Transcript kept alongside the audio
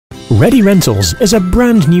Ready Rentals is a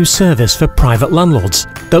brand new service for private landlords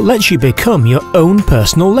that lets you become your own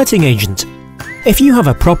personal letting agent. If you have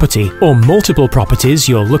a property or multiple properties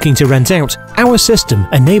you're looking to rent out, our system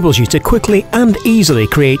enables you to quickly and easily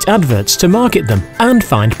create adverts to market them and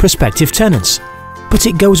find prospective tenants. But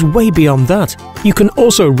it goes way beyond that. You can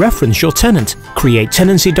also reference your tenant, create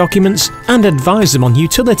tenancy documents, and advise them on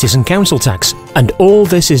utilities and council tax. And all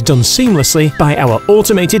this is done seamlessly by our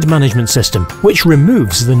automated management system, which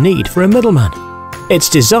removes the need for a middleman. It's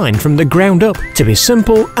designed from the ground up to be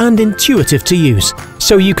simple and intuitive to use,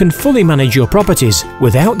 so you can fully manage your properties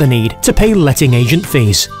without the need to pay letting agent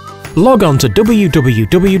fees. Log on to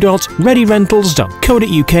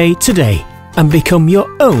www.readyrentals.co.uk today and become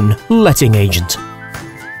your own letting agent.